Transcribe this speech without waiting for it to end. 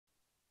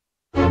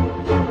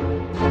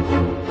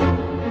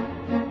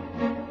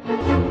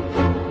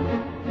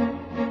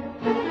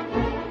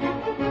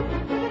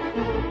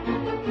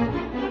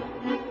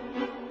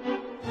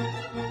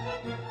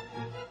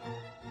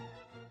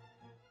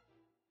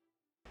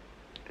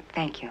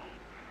Thank you.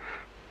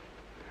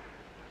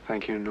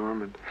 Thank you,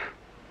 Norman.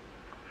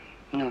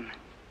 Norman.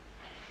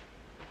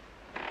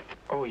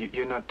 Oh,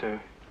 you're not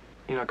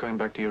going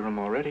back to your room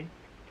already?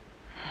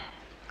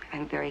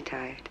 I'm very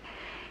tired.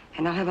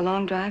 And I'll have a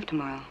long drive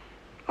tomorrow,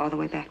 all the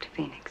way back to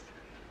Phoenix.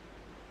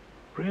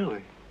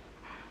 Really?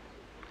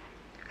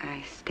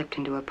 I stepped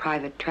into a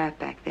private trap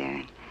back there,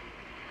 and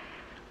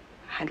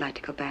I'd like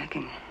to go back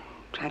and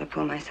try to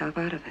pull myself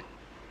out of it.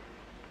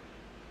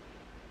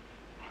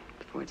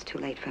 Before it's too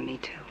late for me,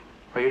 too.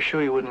 Are you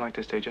sure you wouldn't like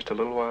to stay just a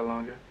little while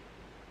longer?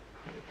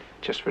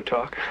 Just for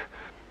talk?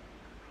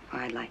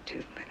 Well, I'd like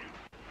to, but...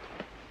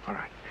 All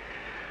right.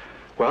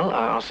 Well,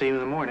 I'll see you in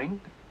the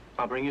morning.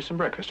 I'll bring you some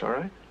breakfast, all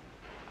right?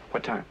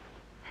 What time?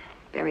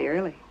 Very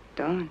early.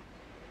 Dawn.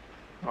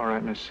 All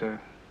right, Miss,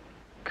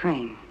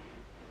 Crane.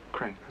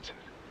 Crane, that's it.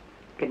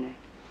 Good night.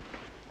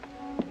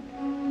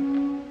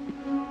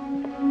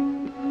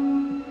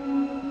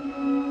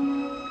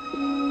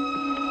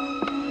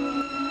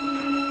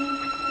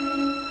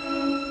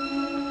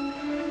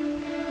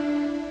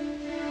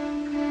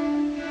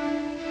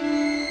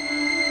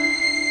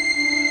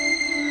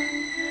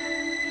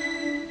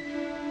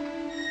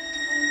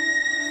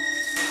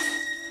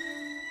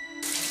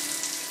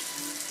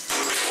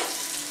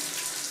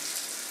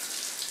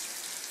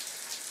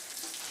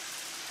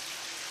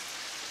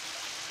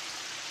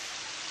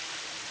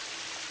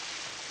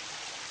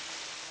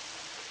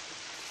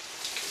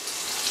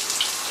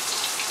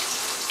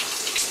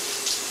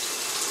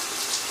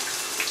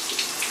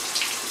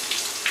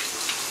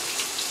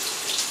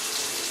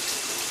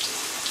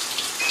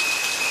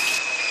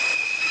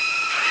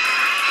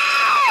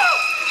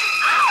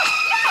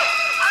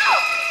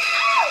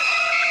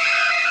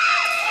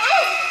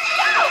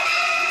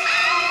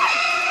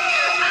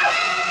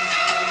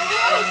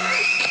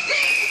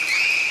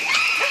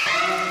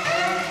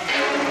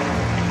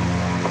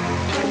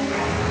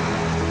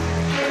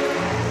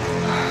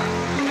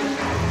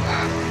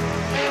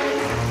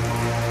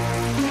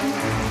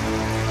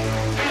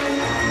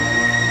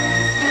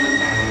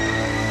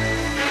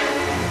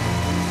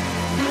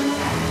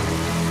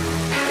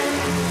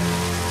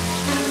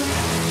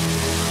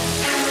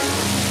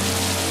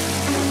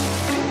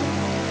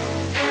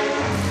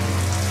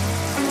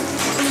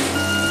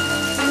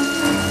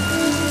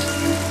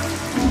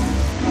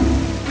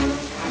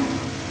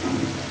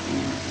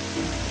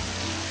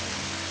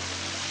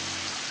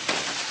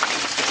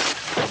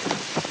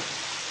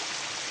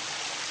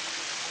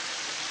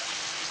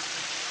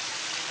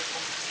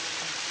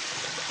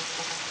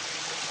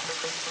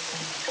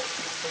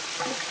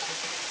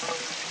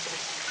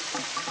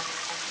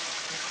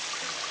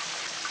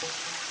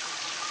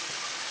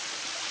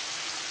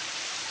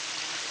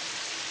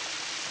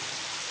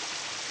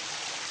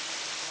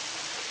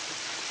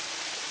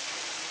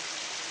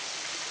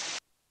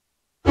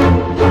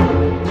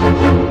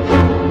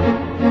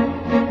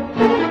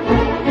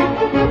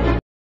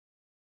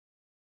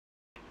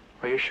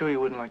 Are you sure you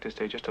wouldn't like to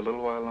stay just a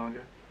little while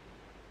longer?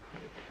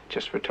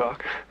 Just for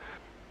talk?